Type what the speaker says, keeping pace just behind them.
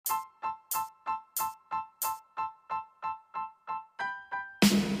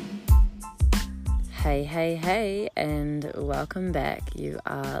Hey, and welcome back. You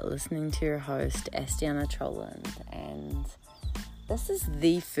are listening to your host, Asti and this is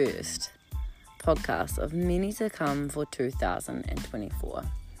the first podcast of many to come for 2024.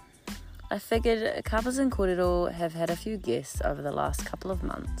 I figured Kapas and Kōrero have had a few guests over the last couple of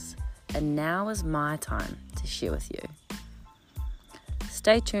months, and now is my time to share with you.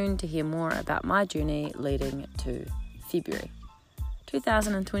 Stay tuned to hear more about my journey leading to February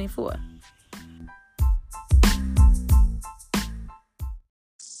 2024.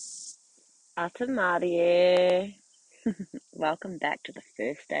 Ata Marie. Welcome back to the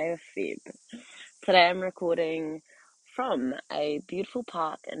first day of Feb. Today I'm recording from a beautiful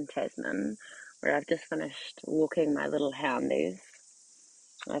park in Tasman where I've just finished walking my little houndies.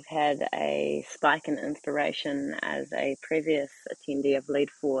 I've had a spike in inspiration as a previous attendee of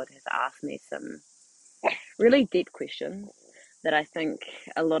Lead Forward has asked me some really deep questions that I think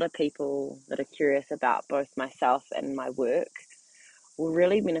a lot of people that are curious about both myself and my work will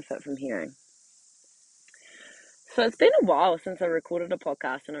really benefit from hearing. So it's been a while since I recorded a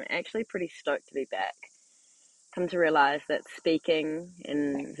podcast, and I'm actually pretty stoked to be back. Come to realize that speaking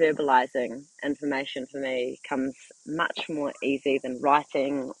and verbalizing information for me comes much more easy than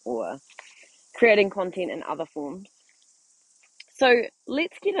writing or creating content in other forms. So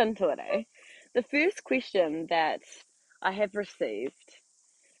let's get into it, eh? The first question that I have received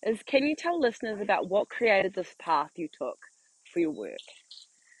is, can you tell listeners about what created this path you took for your work?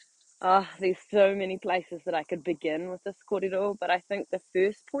 There's so many places that I could begin with this kōrero, but I think the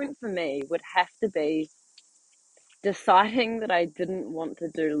first point for me would have to be deciding that I didn't want to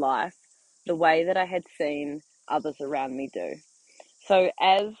do life the way that I had seen others around me do. So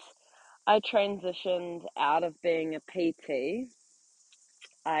as I transitioned out of being a PT,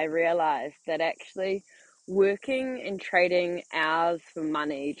 I realized that actually working and trading hours for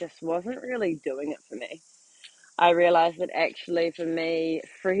money just wasn't really doing it for me. I realized that actually for me,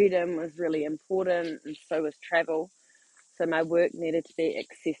 freedom was really important, and so was travel. So my work needed to be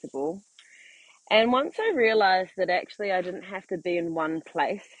accessible. And once I realized that actually I didn't have to be in one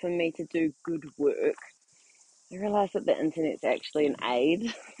place for me to do good work, I realized that the internet's actually an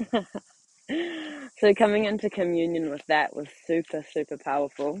aid. So coming into communion with that was super, super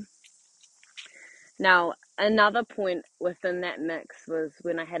powerful. Now, another point within that mix was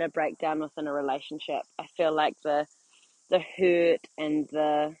when I had a breakdown within a relationship. I feel like the hurt and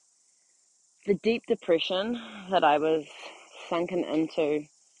the deep depression that I was sunken into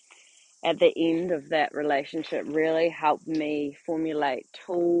at the end of that relationship really helped me formulate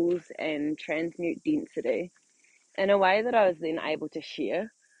tools and transmute density in a way that I was then able to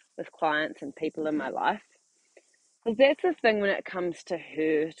share with clients and people in my life. Because that's the thing when it comes to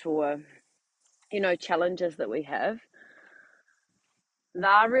hurt or, challenges that we have.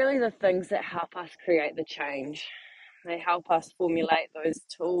 They're really the things that help us create the change. They help us formulate those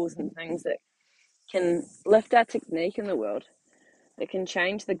tools and things that can lift our technique in the world. It can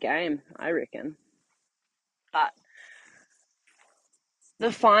change the game, I reckon. But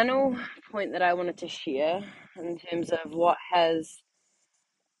the final point that I wanted to share in terms of what has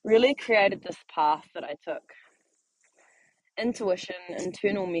really created this path that I took: intuition,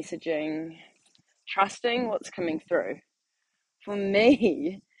 internal messaging, trusting what's coming through. For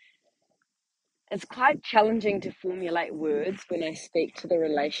me, it's quite challenging to formulate words when I speak to the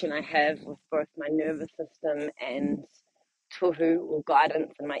relation I have with both my nervous system and tohu or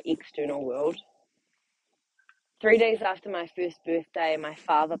guidance in my external world. 3 days after my first birthday, my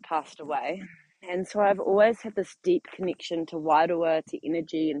father passed away. And so I've always had this deep connection to Wairua, to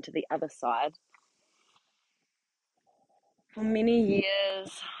energy, and to the other side. For many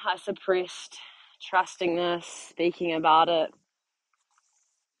years, I suppressed trusting this, speaking about it.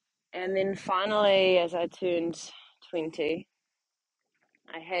 And then finally, as I turned 20,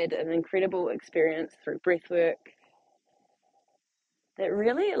 I had an incredible experience through breathwork that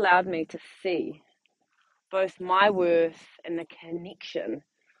really allowed me to see both my worth and the connection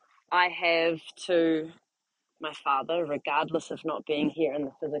I have to my father, regardless of not being here in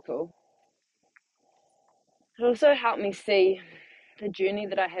the physical. It also helped me see the journey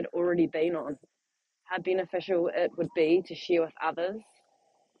that I had already been on, how beneficial it would be to share with others,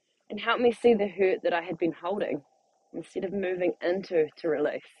 and helped me see the hurt that I had been holding instead of moving into to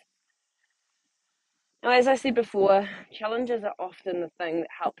release. Now, as I said before, challenges are often the thing that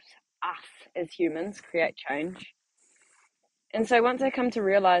helps us as humans create change. And so once I come to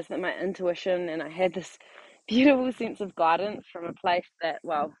realize that my intuition, and I had this beautiful sense of guidance from a place that,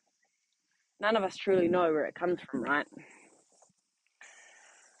 well, none of us truly know where it comes from, right?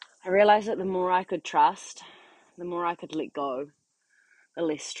 I realized that the more I could trust, the more I could let go, the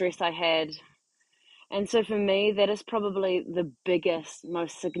less stress I had, And so for me, that is probably the biggest,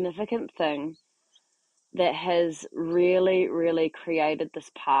 most significant thing that has really, really created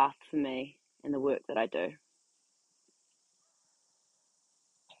this path for me in the work that I do.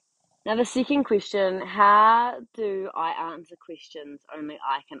 Now, the second question, how do I answer questions only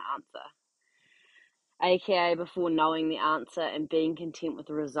I can answer? AKA before knowing the answer and being content with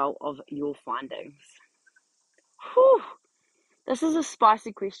the result of your findings. Whew, this is a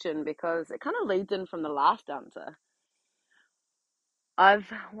spicy question because it kind of leads in from the last answer.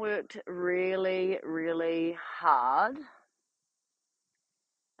 I've worked really, really hard,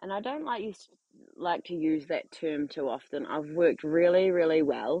 and I don't like to use that term too often. I've worked really, really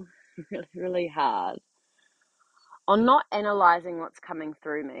well, really, really hard on not analyzing what's coming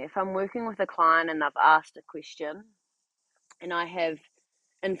through me. If I'm working with a client and they've asked a question and I have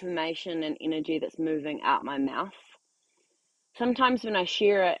information and energy that's moving out my mouth, sometimes when I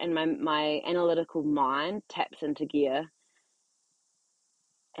share it and my analytical mind taps into gear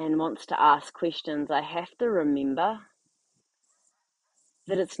and wants to ask questions, I have to remember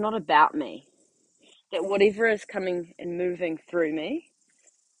that it's not about me, that whatever is coming and moving through me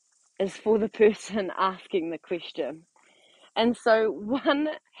is for the person asking the question. And so one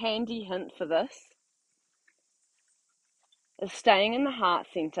handy hint for this is staying in the heart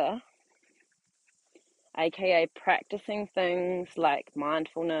center, aka practicing things like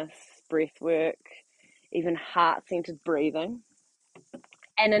mindfulness, breath work, even heart-centered breathing.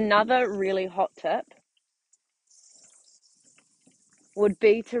 And another really hot tip would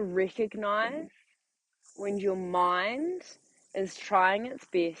be to recognize when your mind is trying its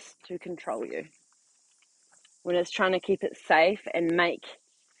best to control you, when it's trying to keep it safe and make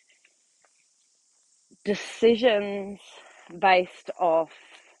decisions based off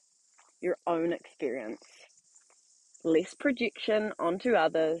your own experience. Less projection onto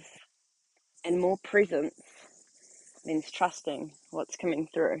others and more presence means trusting what's coming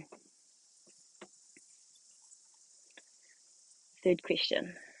through. Third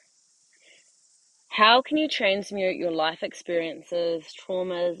question. How can you transmute your life experiences,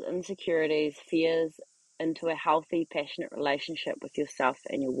 traumas, insecurities, fears into a healthy, passionate relationship with yourself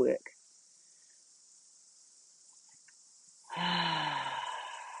and your work?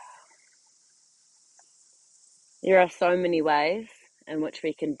 There are so many ways in which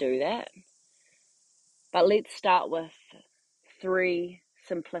we can do that, but let's start with 3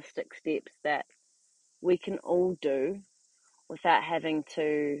 simplistic steps that we can all do without having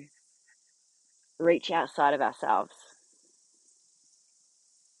to reach outside of ourselves.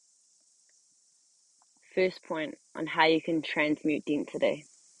 First point on how you can transmute density.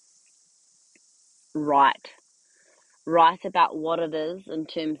 Write about what it is in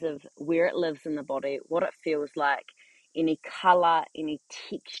terms of where it lives in the body, what it feels like, any color, any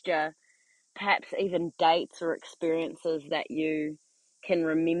texture, perhaps even dates or experiences that you can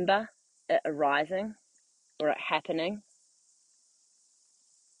remember it arising or it happening.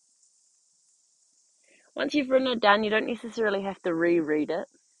 Once you've written it down, you don't necessarily have to reread it,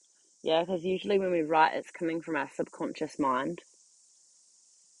 because usually when we write, it's coming from our subconscious mind.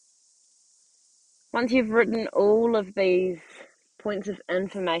 Once you've written all of these points of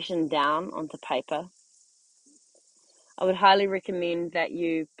information down onto paper, I would highly recommend that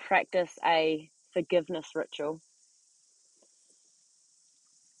you practice a forgiveness ritual.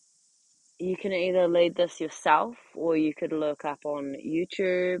 You can either lead this yourself or you could look up on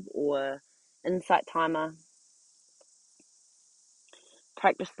YouTube or Insight Timer.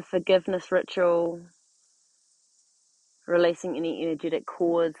 Practice the forgiveness ritual, releasing any energetic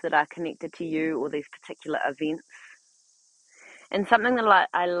cords that are connected to you or these particular events. And something that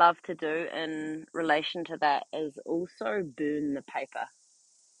I love to do in relation to that is also burn the paper.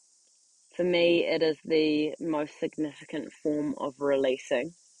 For me, it is the most significant form of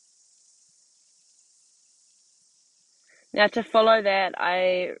releasing. Now, to follow that,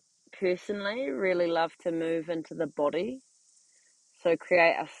 I personally really love to move into the body. So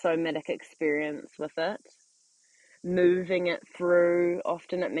create a somatic experience with it. Moving it through,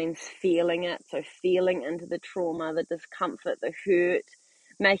 often it means feeling it. So feeling into the trauma, the discomfort, the hurt,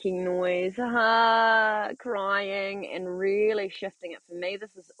 making noise, crying, and really shifting it. For me,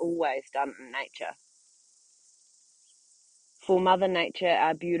 this is always done in nature. For Mother Nature,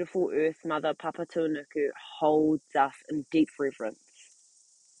 our beautiful Earth Mother, Papatūānuku, holds us in deep reverence.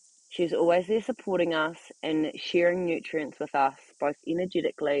 She's always there supporting us and sharing nutrients with us, both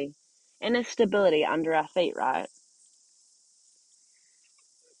energetically and as stability under our feet, right?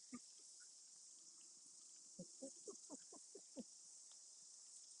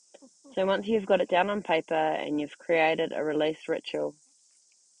 So once you've got it down on paper and you've created a release ritual,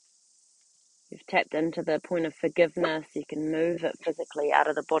 You've tapped into the point of forgiveness. You can move it physically out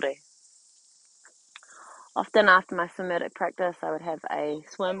of the body. Often after my somatic practice, I would have a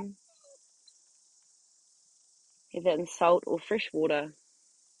swim, either in salt or fresh water.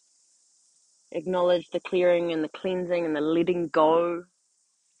 Acknowledge the clearing and the cleansing and the letting go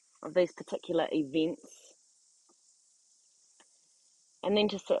of these particular events. And then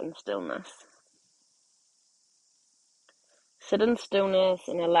to sit in stillness. Sit in stillness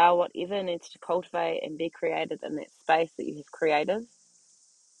and allow whatever needs to cultivate and be created in that space that you have created.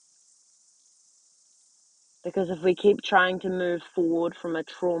 Because if we keep trying to move forward from a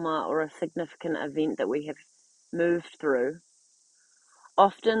trauma or a significant event that we have moved through,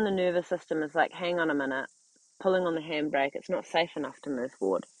 often the nervous system is like, hang on a minute, pulling on the handbrake, it's not safe enough to move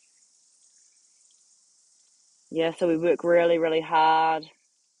forward. Yeah, so we work really, really hard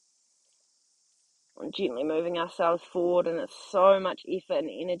on gently moving ourselves forward, and it's so much effort and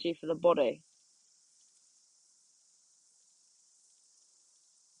energy for the body.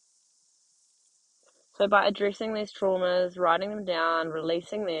 So by addressing these traumas, writing them down,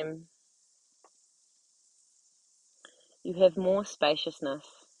 releasing them, you have more spaciousness,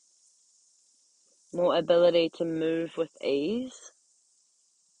 more ability to move with ease.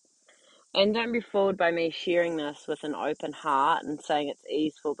 And don't be fooled by me sharing this with an open heart and saying it's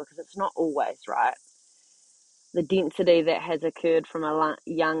easeful, because it's not always, right? The density that has occurred from a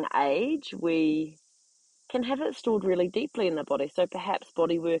young age, we can have it stored really deeply in the body. So perhaps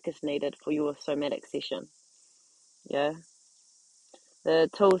body work is needed for your somatic session. Yeah. The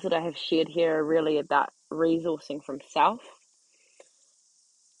tools that I have shared here are really about resourcing from self.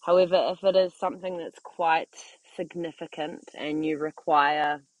 However, if it is something that's quite significant and you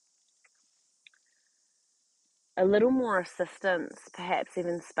require a little more assistance, perhaps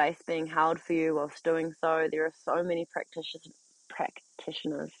even space being held for you whilst doing so, there are so many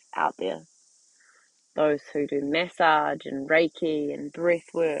practitioners out there. Those who do massage and Reiki and breath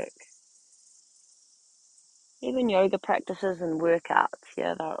work, even yoga practices and workouts,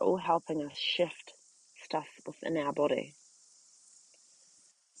 yeah, they're all helping us shift stuff within our body.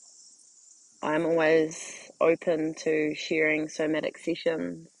 I'm always open to sharing somatic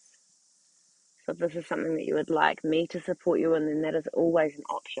sessions. So if this is something that you would like me to support you in, then that is always an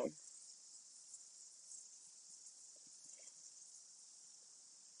option.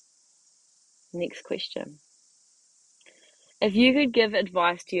 Next question. If you could give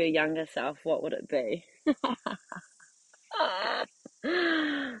advice to your younger self, what would it be?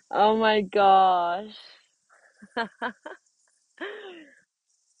 Oh my gosh.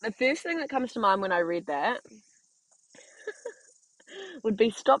 The first thing that comes to mind when I read that would be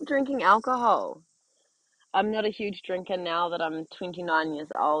stop drinking alcohol. I'm not a huge drinker now that I'm 29 years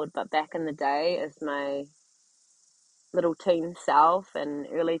old, but back in the day, as my little teen self and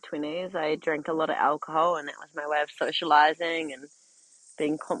early 20s, I drank a lot of alcohol, and that was my way of socializing and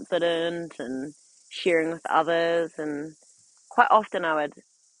being confident and sharing with others. And quite often I would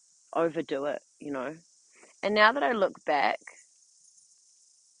overdo it, you know. And now that I look back,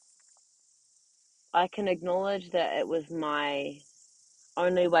 I can acknowledge that it was my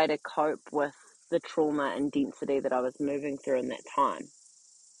only way to cope with the trauma and density that I was moving through in that time.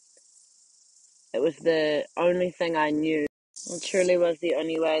 It was the only thing I knew. It truly was the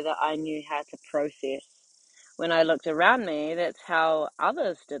only way that I knew how to process. When I looked around me, that's how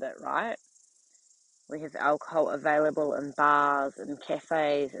others did it, right? We have alcohol available in bars and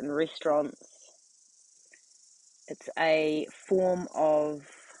cafes and restaurants. It's a form of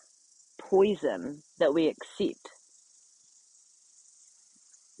poison that we accept.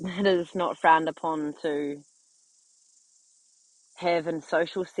 That is not frowned upon to have in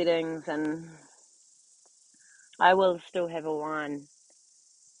social settings, and I will still have a wine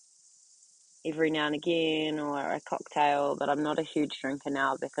every now and again or a cocktail, but I'm not a huge drinker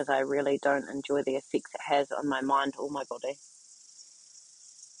now because I really don't enjoy the effects it has on my mind or my body.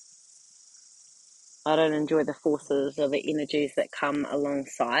 I don't enjoy the forces or the energies that come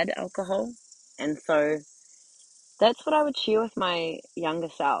alongside alcohol, and so that's what I would share with my younger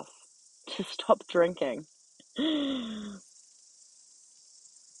self, to stop drinking.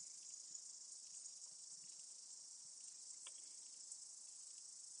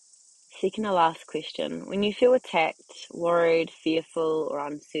 Second to last question. When you feel attacked, worried, fearful, or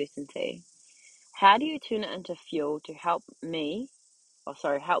uncertainty, how do you turn it into fuel to help you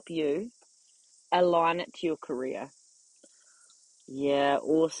align it to your career? Yeah,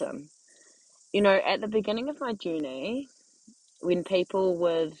 awesome. You know, at the beginning of my journey, when people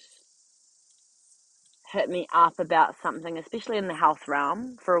would hit me up about something, especially in the health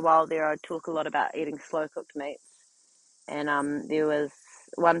realm, for a while there I'd talk a lot about eating slow cooked meats. And there was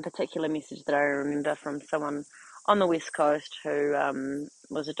one particular message that I remember from someone on the West Coast who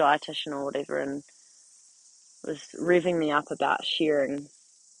was a dietitian or whatever, and was revving me up about sharing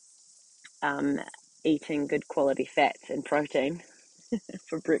eating good quality fats and protein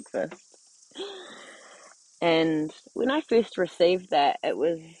for breakfast. And when I first received that, it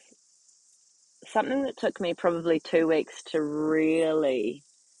was something that took me probably 2 weeks to really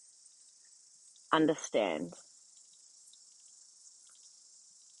understand.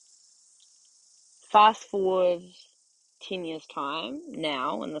 Fast forward 10 years' time,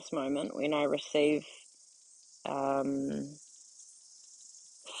 now in this moment, when I receive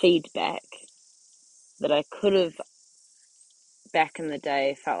feedback that I could have back in the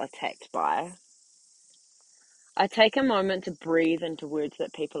day felt attacked by, I take a moment to breathe into words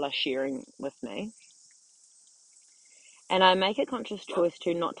that people are sharing with me, and I make a conscious choice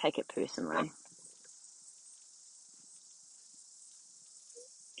to not take it personally.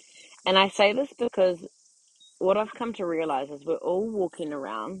 And I say this because what I've come to realize is we're all walking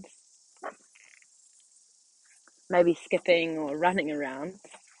around, maybe skipping or running around,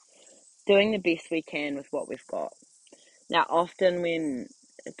 doing the best we can with what we've got. Now, often when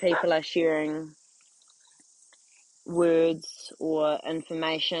people are sharing words or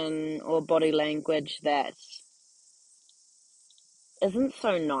information or body language that isn't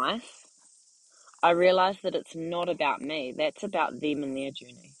so nice, I realize that it's not about me. That's about them and their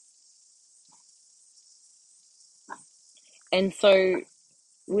journey. And so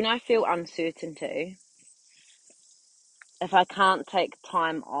when I feel uncertainty, if I can't take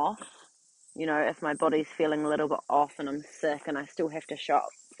time off, if my body's feeling a little bit off and I'm sick and I still have to show up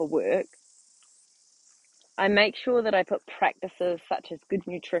for work, I make sure that I put practices such as good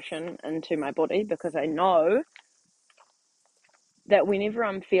nutrition into my body, because I know that whenever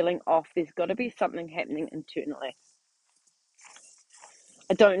I'm feeling off, there's got to be something happening internally.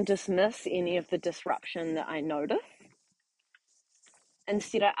 I don't dismiss any of the disruption that I notice.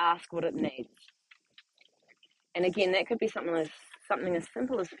 Instead, I ask what it needs. And again, that could be something as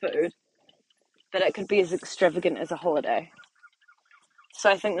simple as food, but it could be as extravagant as a holiday. So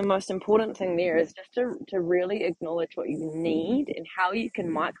I think the most important thing there is just to really acknowledge what you need and how you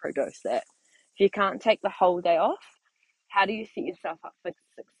can microdose that. If you can't take the whole day off, how do you set yourself up for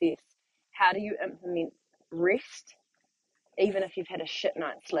success? How do you implement rest, even if you've had a shit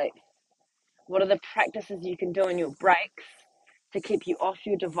night's sleep? What are the practices you can do in your breaks to keep you off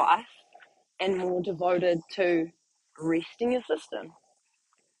your device and more devoted to resting your system?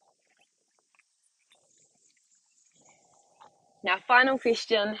 Now, final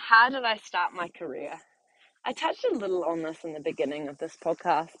question, how did I start my career? I touched a little on this in the beginning of this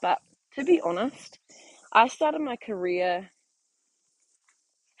podcast, but to be honest, I started my career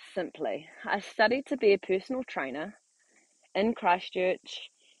simply. I studied to be a personal trainer in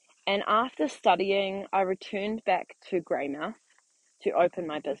Christchurch, and after studying, I returned back to Greymouth to open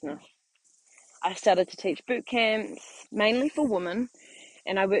my business. I started to teach boot camps, mainly for women,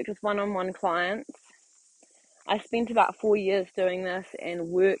 and I worked with one-on-one clients. I spent about 4 years doing this and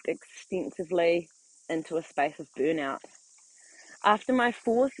worked extensively into a space of burnout. After my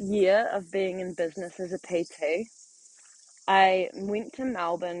 4th year of being in business as a PT, I went to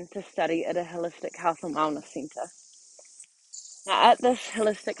Melbourne to study at a holistic health and wellness centre. Now, at this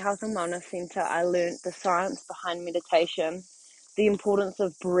holistic health and wellness centre, I learnt the science behind meditation, the importance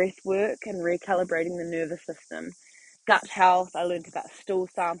of breath work and recalibrating the nervous system, gut health. I learnt about stool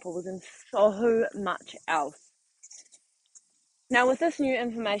samples and so much else. Now, with this new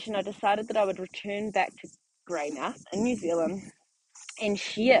information, I decided that I would return back to Greymouth in New Zealand and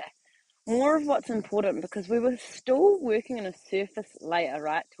share more of what's important, because we were still working in a surface layer,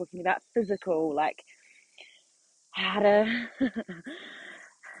 right? Talking about physical, like how to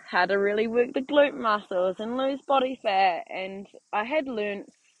how to really work the glute muscles and lose body fat. And I had learned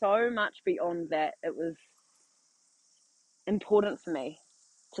so much beyond that. It was important for me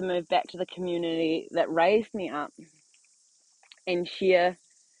to move back to the community that raised me up and share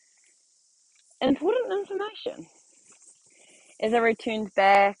important information. As I returned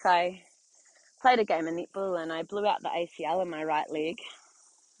back, I played a game of netball and I blew out the ACL in my right leg,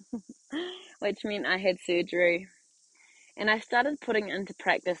 which meant I had surgery. And I started putting into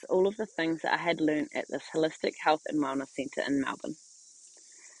practice all of the things that I had learned at this holistic health and wellness centre in Melbourne.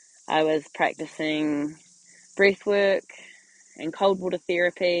 I was practicing breath work and cold water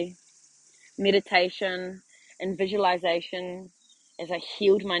therapy, meditation and visualization as I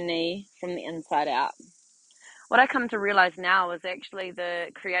healed my knee from the inside out. What I come to realize now is actually the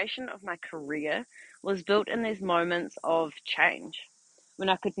creation of my career was built in these moments of change, when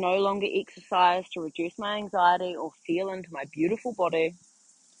I could no longer exercise to reduce my anxiety or feel into my beautiful body.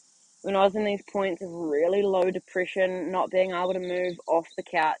 when I was in these points of really low depression, not being able to move off the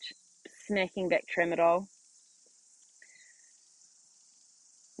couch, smacking back tramadol.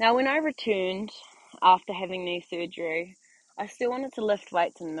 Now, when I returned after having knee surgery, I still wanted to lift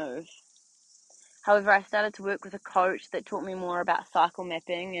weights and move. However, I started to work with a coach that taught me more about cycle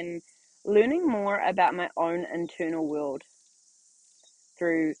mapping and learning more about my own internal world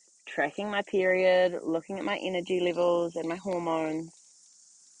through tracking my period, looking at my energy levels and my hormones.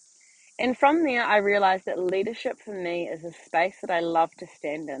 And from there, I realized that leadership for me is a space that I love to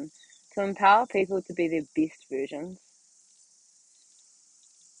stand in, to empower people to be their best versions.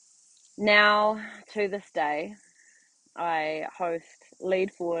 Now, to this day, I host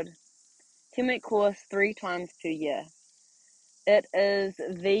Lead Forward 10-week course 3 times per year. It is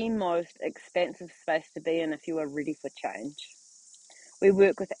the most expansive space to be in if you are ready for change. We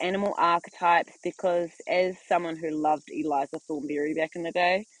work with animal archetypes because as someone who loved Eliza Thornberry back in the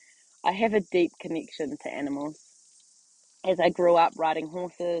day, I have a deep connection to animals. As I grew up riding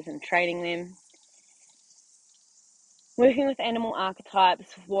horses and training them, working with animal archetypes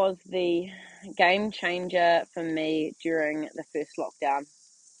was the game changer for me during the first lockdown.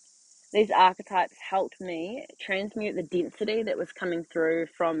 These archetypes helped me transmute the density that was coming through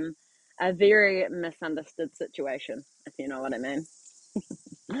from a very misunderstood situation, if you know what I mean.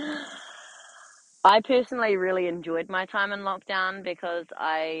 I personally really enjoyed my time in lockdown because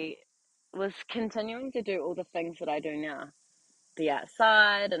I was continuing to do all the things that I do now. Be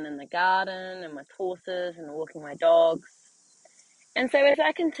outside and in the garden and with horses and walking my dogs. And so as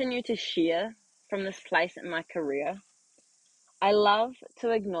I continue to share from this place in my career, I love to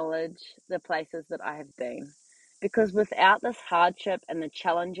acknowledge the places that I have been, because without this hardship and the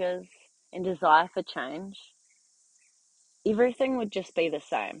challenges and desire for change, everything would just be the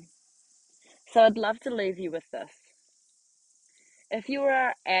same. So I'd love to leave you with this. If you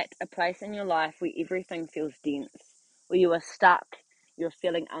are at a place in your life where everything feels dense, where you are stuck, you're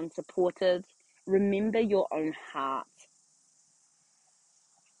feeling unsupported, remember your own heart.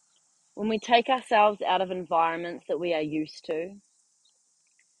 When we take ourselves out of environments that we are used to,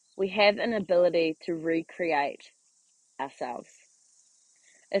 we have an ability to recreate ourselves.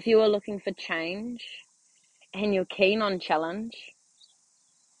 If you are looking for change and you're keen on challenge,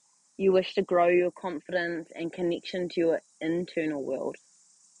 you wish to grow your confidence and connection to your internal world,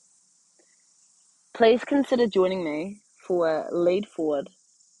 please consider joining me for Lead Forward,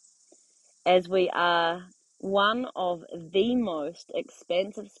 as we are one of the most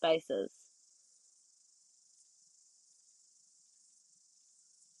expansive spaces.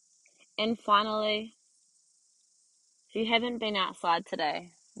 And finally, if you haven't been outside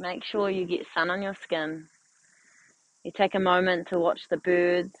today, make sure you get sun on your skin. You take a moment to watch the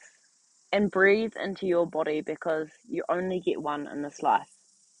birds and breathe into your body, because you only get one in this life.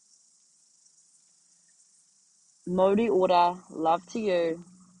 Modi Ora, love to you.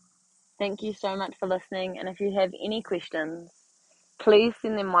 Thank you so much for listening. And if you have any questions, please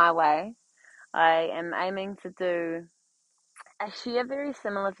send them my way. I am aiming to do a share very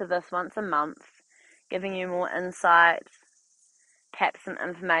similar to this once a month, giving you more insight, perhaps some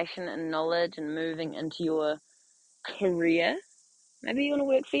information and knowledge, and moving into your career. Maybe you want to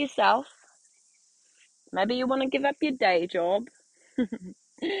work for yourself. Maybe you want to give up your day job.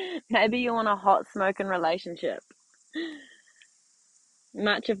 Maybe you want a hot smoking relationship.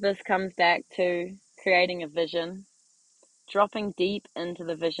 Much of this comes back to creating a vision, dropping deep into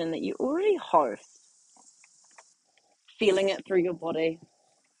the vision that you already host, feeling it through your body,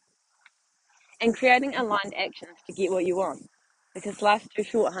 and creating aligned actions to get what you want. Because life's too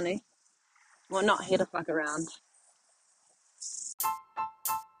short, honey. We're not here to fuck around.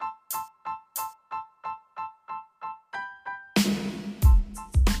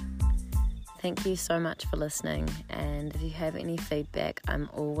 Thank you so much for listening, and if you have any feedback, I'm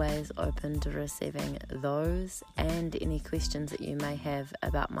always open to receiving those and any questions that you may have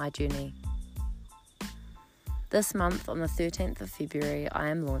about my journey. This month, on the 13th of February, I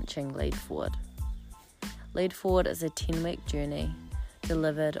am launching Lead Forward. Lead Forward is a 10-week journey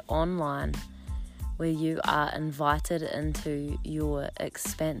delivered online where you are invited into your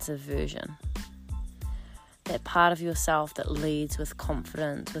expansive version. That part of yourself that leads with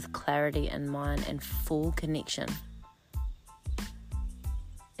confidence, with clarity in mind and full connection.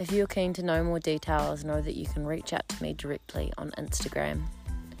 If you're keen to know more details, know that you can reach out to me directly on Instagram.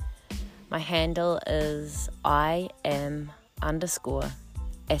 My handle is I am_Astiana,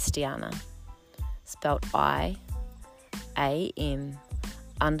 spelled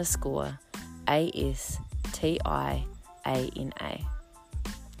IAM_ASTIANA.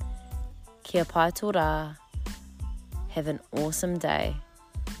 Kia pai tō rā. Have an awesome day.